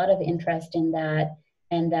been a lot of interest in that,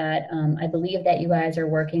 and that I believe that you guys are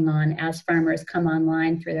working on, as farmers come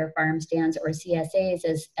online through their farm stands or CSAs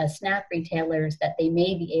as SNAP retailers, that they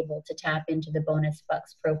may be able to tap into the bonus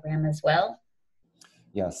bucks program as well.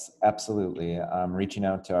 Yes, absolutely. Reaching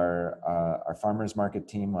out to our farmers market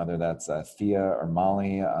team, whether that's Thea or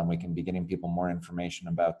Molly, we can be getting people more information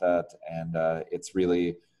about that. And it's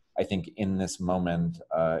really, I think in this moment,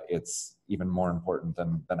 it's even more important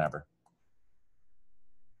than ever.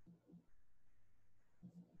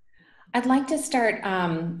 I'd like to start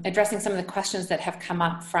addressing some of the questions that have come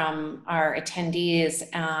up from our attendees.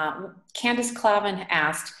 Candace Clavin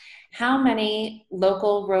asked, how many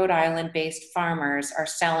local Rhode Island-based farmers are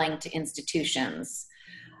selling to institutions?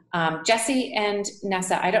 Jesse and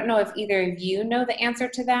Nessa, I don't know if either of you know the answer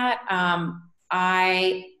to that.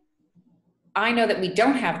 I know that we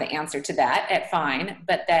don't have the answer to that at Fine,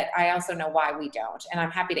 but that I also know why we don't. And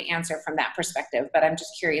I'm happy to answer from that perspective, but I'm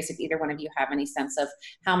just curious if either one of you have any sense of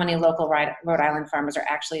how many local Rhode Island farmers are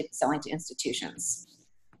actually selling to institutions.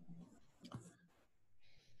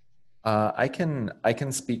 I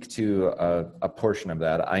can speak to a portion of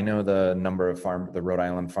that. I know the number of the Rhode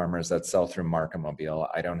Island farmers that sell through Market Mobile.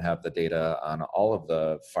 I don't have the data on all of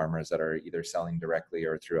the farmers that are either selling directly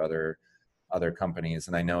or through other companies.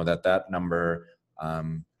 And I know that number,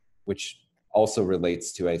 which also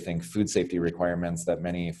relates to, I think, food safety requirements that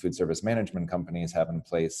many food service management companies have in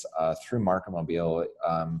place through Market Mobile,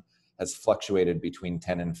 has fluctuated between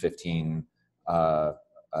 10 and 15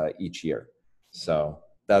 each year. So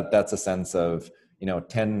that's a sense of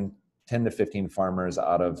 10 to 15 farmers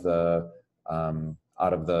out of the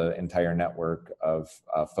entire network of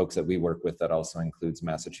folks that we work with. That also includes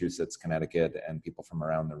Massachusetts, Connecticut, and people from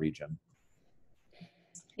around the region.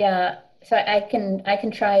 Yeah, so I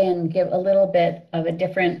can try and give a little bit of a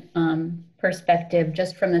different perspective,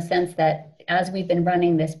 just from the sense that as we've been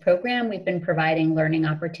running this program, we've been providing learning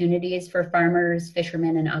opportunities for farmers,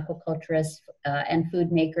 fishermen, and aquaculturists and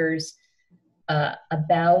food makers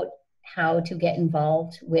about how to get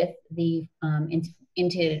involved with the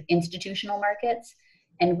into institutional markets.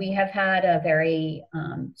 And we have had a very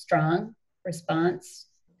strong response.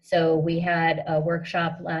 So we had a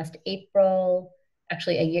workshop last April,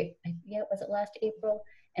 actually was it last April?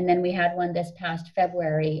 And then we had one this past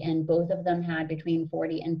February, and both of them had between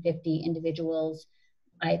 40 and 50 individuals,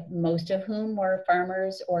 most of whom were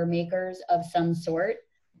farmers or makers of some sort,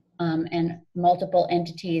 and multiple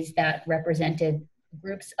entities that represented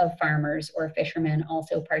groups of farmers or fishermen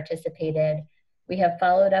also participated. We have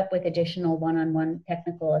followed up with additional one-on-one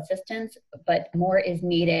technical assistance, but more is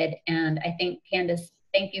needed. And I think, Candace,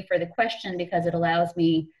 thank you for the question, because it allows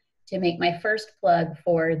me to make my first plug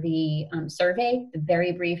for the survey, the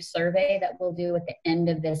very brief survey that we'll do at the end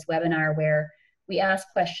of this webinar, where we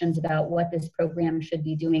ask questions about what this program should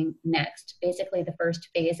be doing next. Basically, the first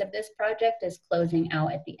phase of this project is closing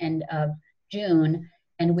out at the end of June,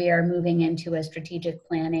 and we are moving into a strategic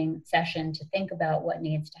planning session to think about what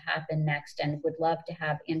needs to happen next, and would love to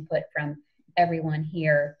have input from everyone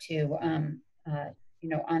here to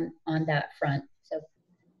on that front. So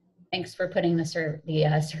thanks for putting the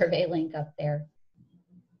survey link up there.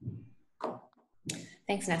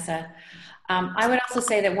 Thanks, Nessa. I would also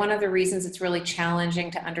say that one of the reasons it's really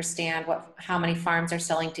challenging to understand how many farms are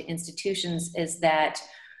selling to institutions is that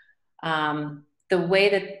the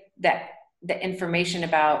way that the information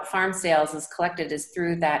about farm sales is collected is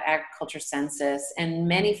through that agriculture census. And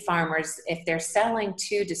many farmers, if they're selling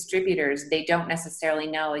to distributors, they don't necessarily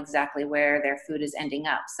know exactly where their food is ending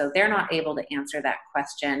up. So they're not able to answer that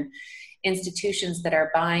question. Institutions that are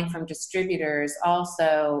buying from distributors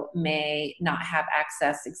also may not have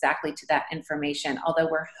access exactly to that information, although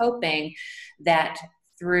we're hoping that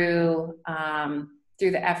through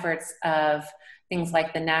the efforts of things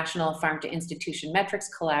like the National Farm to Institution Metrics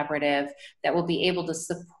Collaborative, that will be able to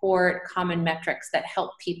support common metrics that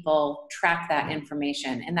help people track that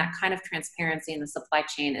information. And that kind of transparency in the supply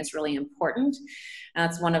chain is really important. And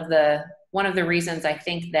that's one of the reasons I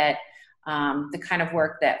think that the kind of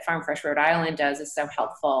work that Farm Fresh Rhode Island does is so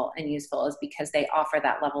helpful and useful, is because they offer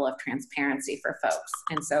that level of transparency for folks.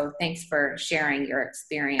 And so thanks for sharing your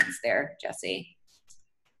experience there, Jesse.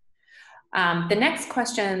 The next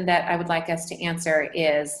question that I would like us to answer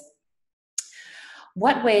is,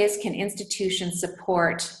 what ways can institutions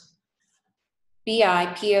support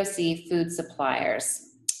BIPOC food suppliers?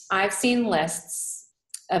 I've seen lists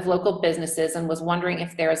of local businesses and was wondering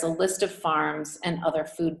if there is a list of farms and other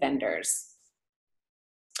food vendors.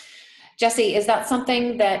 Jesse, is that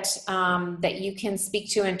something that, that you can speak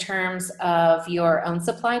to in terms of your own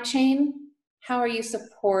supply chain? How are you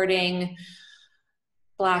supporting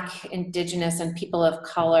Black, Indigenous, and people of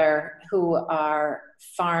color who are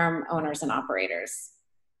farm owners and operators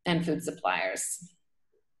and food suppliers?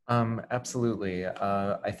 Absolutely.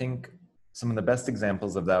 I think some of the best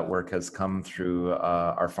examples of that work has come through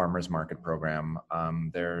our farmers market program.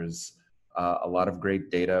 There's a lot of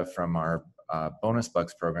great data from our bonus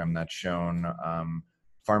bucks program that's shown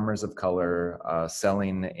farmers of color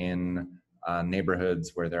selling in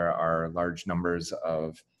neighborhoods where there are large numbers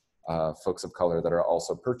of folks of color that are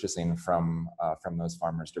also purchasing from those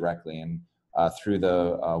farmers directly. And through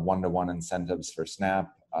the one-to-one incentives for SNAP,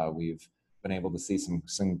 we've been able to see some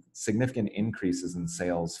significant increases in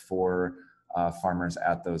sales for farmers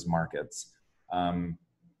at those markets.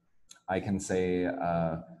 I can say,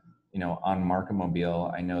 on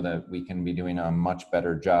Marketmobile, I know that we can be doing a much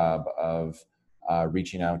better job of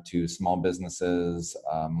reaching out to small businesses,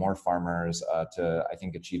 more farmers, to, I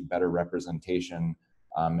think, achieve better representation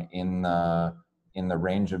in the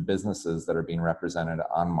range of businesses that are being represented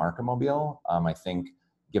on Marketmobile. I think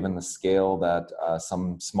given the scale that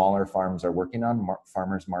some smaller farms are working on,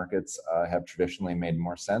 farmers markets have traditionally made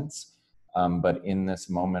more sense. But in this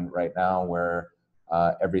moment right now where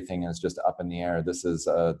everything is just up in the air, this is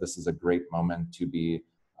a great moment to be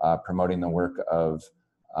promoting the work of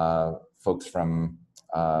folks from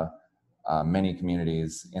many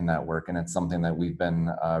communities in that work, and it's something that we've been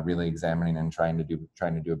really examining and trying to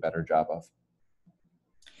do a better job of.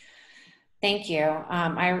 Thank you.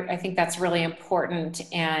 I think that's really important,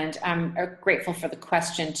 and I'm grateful for the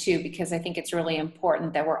question too, because I think it's really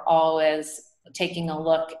important that we're always taking a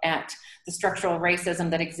look at the structural racism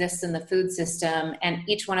that exists in the food system, and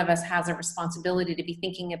each one of us has a responsibility to be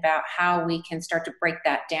thinking about how we can start to break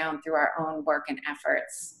that down through our own work and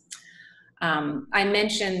efforts. I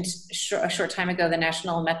mentioned a short time ago the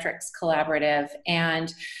National Metrics Collaborative,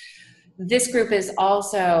 and this group is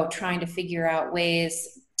also trying to figure out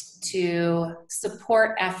ways to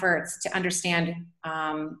support efforts to understand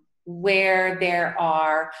where there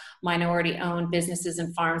are minority-owned businesses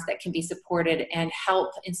and farms that can be supported, and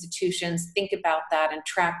help institutions think about that and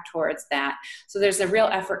track towards that. So there's a real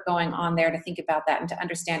effort going on there to think about that and to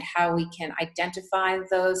understand how we can identify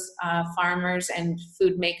those farmers and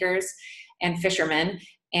food makers and fishermen,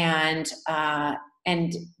 and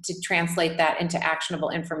to translate that into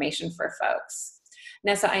actionable information for folks.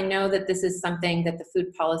 Nessa, I know that this is something that the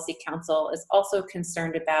Food Policy Council is also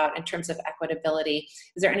concerned about in terms of equitability.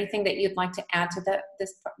 Is there anything that you'd like to add to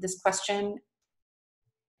this question?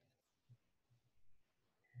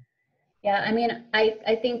 Yeah, I mean,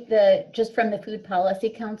 I think just from the Food Policy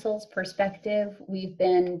Council's perspective, we've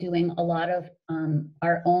been doing a lot of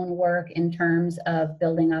our own work in terms of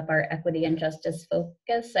building up our equity and justice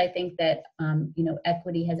focus. I think that,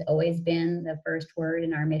 equity has always been the first word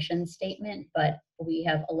in our mission statement, but we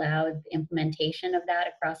have allowed the implementation of that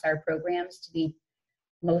across our programs to be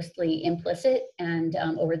mostly implicit, and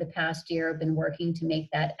over the past year I've been working to make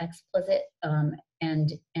that explicit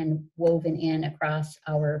and woven in across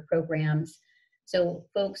our programs, So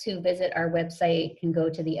folks who visit our website can go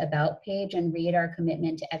to the About page and read our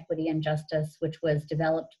commitment to equity and justice, which was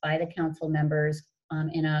developed by the council members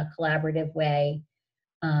in a collaborative way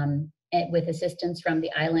with assistance from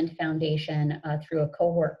the Island Foundation through a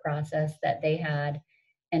cohort process that they had.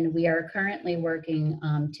 And we are currently working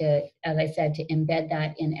to, as I said, to embed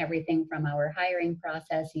that in everything from our hiring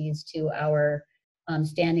processes to our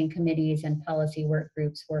standing committees and policy work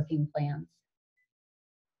groups working plans.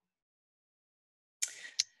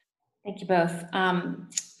 Thank you both.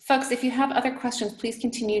 Folks, if you have other questions, please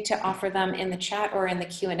continue to offer them in the chat or in the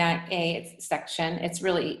Q&A section. It's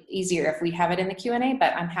really easier if we have it in the Q&A,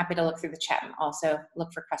 but I'm happy to look through the chat and also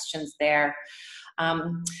look for questions there.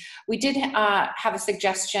 We did have a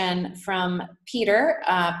suggestion from Peter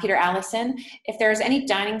Allison. If there's any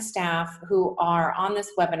dining staff who are on this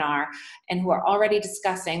webinar and who are already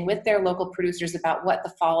discussing with their local producers about what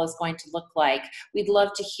the fall is going to look like, we'd love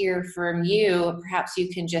to hear from you. Perhaps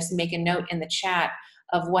you can just make a note in the chat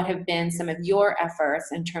of what have been some of your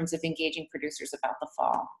efforts in terms of engaging producers about the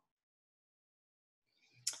fall.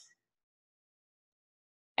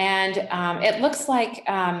 And it looks like,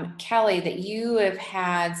 Kelly, that you have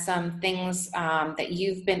had some things that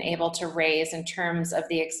you've been able to raise in terms of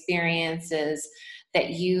the experiences that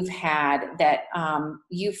you've had, that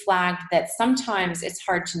you flagged that sometimes it's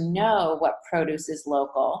hard to know what produce is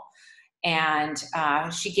local. And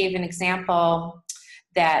she gave an example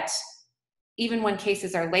that even when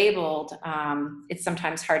cases are labeled, it's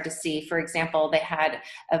sometimes hard to see. For example, they had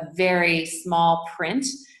a very small print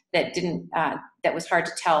that didn't that was hard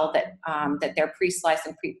to tell that that their pre-sliced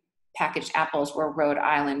and pre-packaged apples were Rhode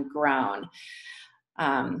Island grown.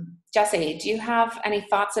 Jesse, do you have any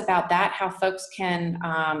thoughts about that? How folks can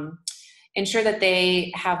ensure that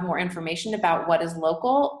they have more information about what is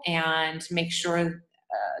local and make sure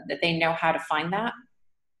that they know how to find that?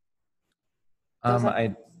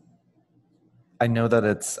 I know that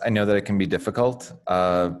it can be difficult.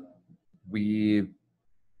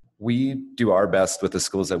 We do our best with the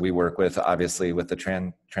schools that we work with, obviously with the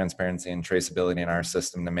transparency and traceability in our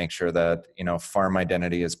system, to make sure that, you know, farm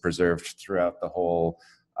identity is preserved throughout the whole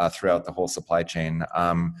supply chain.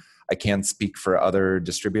 I can't speak for other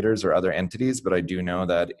distributors or other entities, but I do know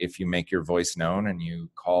that if you make your voice known and you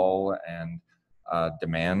call and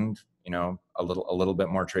demand, you know, a little bit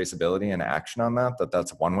more traceability and action on that,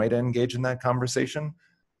 that's one way to engage in that conversation.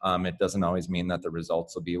 It doesn't always mean that the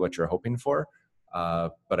results will be what you're hoping for.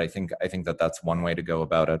 But I think that that's one way to go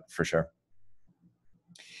about it for sure.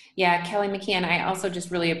 Yeah, Kelly McKeon, I also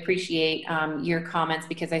just really appreciate your comments,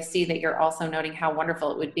 because I see that you're also noting how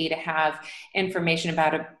wonderful it would be to have information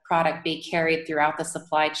about a product be carried throughout the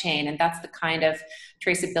supply chain. And that's the kind of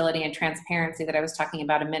traceability and transparency that I was talking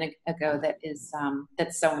about a minute ago that is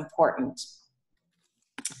that's so important.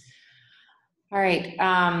 All right.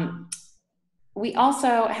 We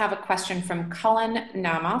also have a question from Cullen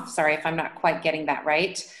Namoff. Sorry if I'm not quite getting that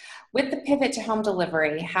right. With the pivot to home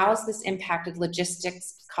delivery, how has this impacted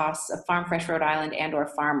logistics costs of Farm Fresh Rhode Island and or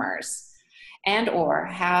farmers? And or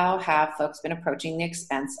how have folks been approaching the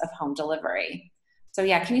expense of home delivery? So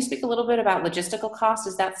yeah, can you speak a little bit about logistical costs?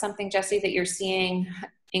 Is that something, Jesse, that you're seeing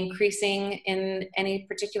increasing in any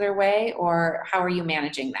particular way, or how are you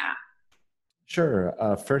managing that? Sure.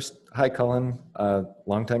 First, hi, Cullen.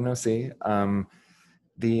 Long time no see.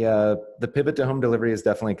 The pivot to home delivery has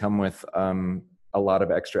definitely come with a lot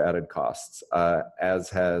of extra added costs, as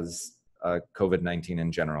has COVID-19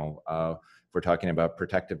 in general. We're talking about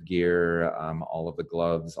protective gear, all of the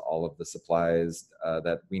gloves, all of the supplies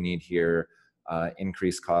that we need here,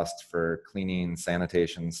 increased costs for cleaning,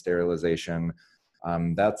 sanitation, sterilization.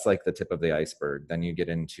 That's like the tip of the iceberg. Then you get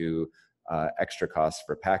into extra costs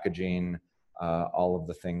for packaging, all of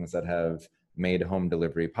the things that have made home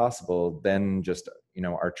delivery possible. Then just, you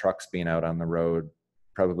know, our trucks being out on the road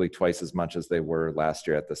probably twice as much as they were last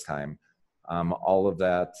year at this time. All of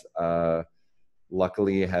that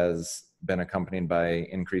luckily has been accompanied by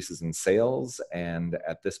increases in sales, and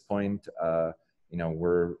at this point, you know,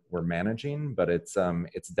 we're managing, but it's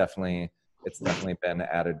definitely been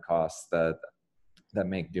added costs that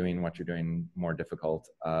make doing what you're doing more difficult.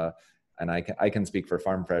 And I can speak for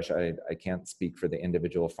Farm Fresh. I can't speak for the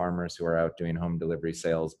individual farmers who are out doing home delivery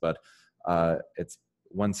sales, but it's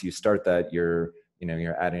once you start that, you're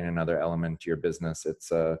adding another element to your business.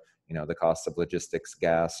 It's you know, the cost of logistics,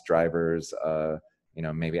 gas, drivers, you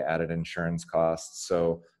know, maybe added insurance costs.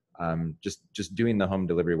 So just doing the home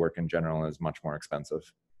delivery work in general is much more expensive.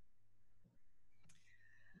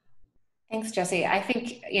 Thanks, Jesse. I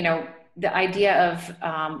think, you know, the idea of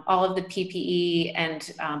all of the PPE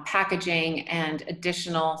and packaging and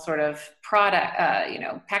additional sort of product,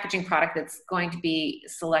 packaging product that's going to be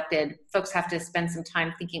selected, folks have to spend some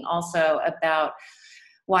time thinking also about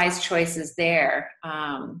wise choices there.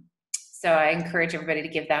 So I encourage everybody to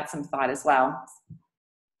give that some thought as well.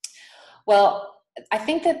 Well, I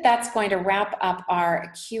think that that's going to wrap up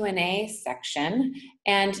our Q&A section.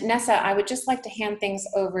 And Nessa, I would just like to hand things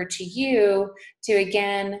over to you to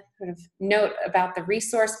again sort of note about the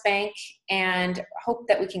resource bank and hope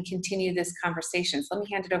that we can continue this conversation. So let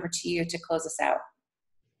me hand it over to you to close us out.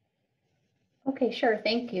 Okay, sure.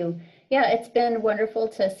 Thank you. Yeah, it's been wonderful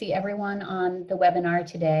to see everyone on the webinar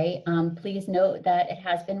today. Please note that it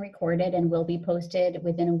has been recorded and will be posted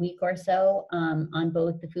within a week or so on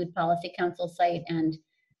both the Food Policy Council site and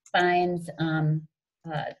FINE's,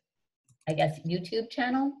 I guess, YouTube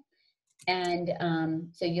channel. And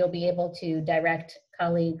so you'll be able to direct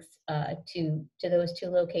colleagues to those two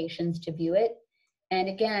locations to view it. And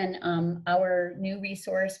again, our new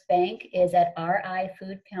resource bank is at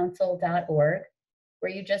rifoodcouncil.org,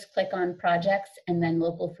 where you just click on projects and then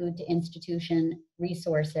local food to institution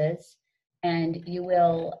resources. And you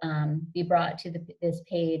will be brought to this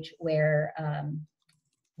page where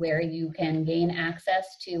you can gain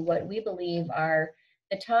access to what we believe are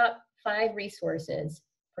the top 5 resources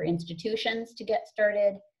for institutions to get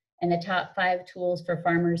started and the top 5 tools for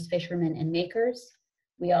farmers, fishermen, and makers.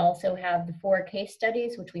 We also have the 4 case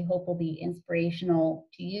studies, which we hope will be inspirational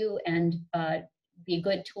to you and be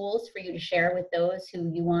good tools for you to share with those who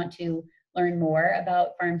you want to learn more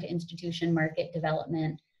about farm to institution market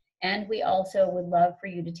development. And we also would love for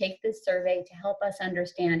you to take this survey to help us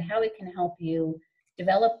understand how it can help you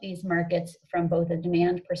develop these markets from both a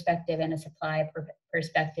demand perspective and a supply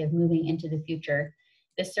perspective moving into the future.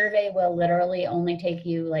 The survey will literally only take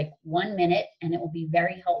you like 1 minute, and it will be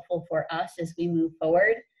very helpful for us as we move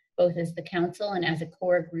forward, both as the council and as a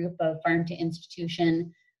core group of farm to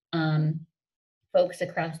institution folks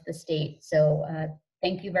across the state. So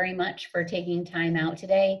thank you very much for taking time out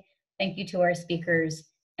today. Thank you to our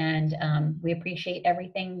speakers, and we appreciate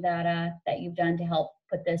everything that you've done to help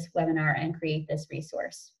put this webinar and create this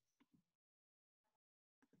resource.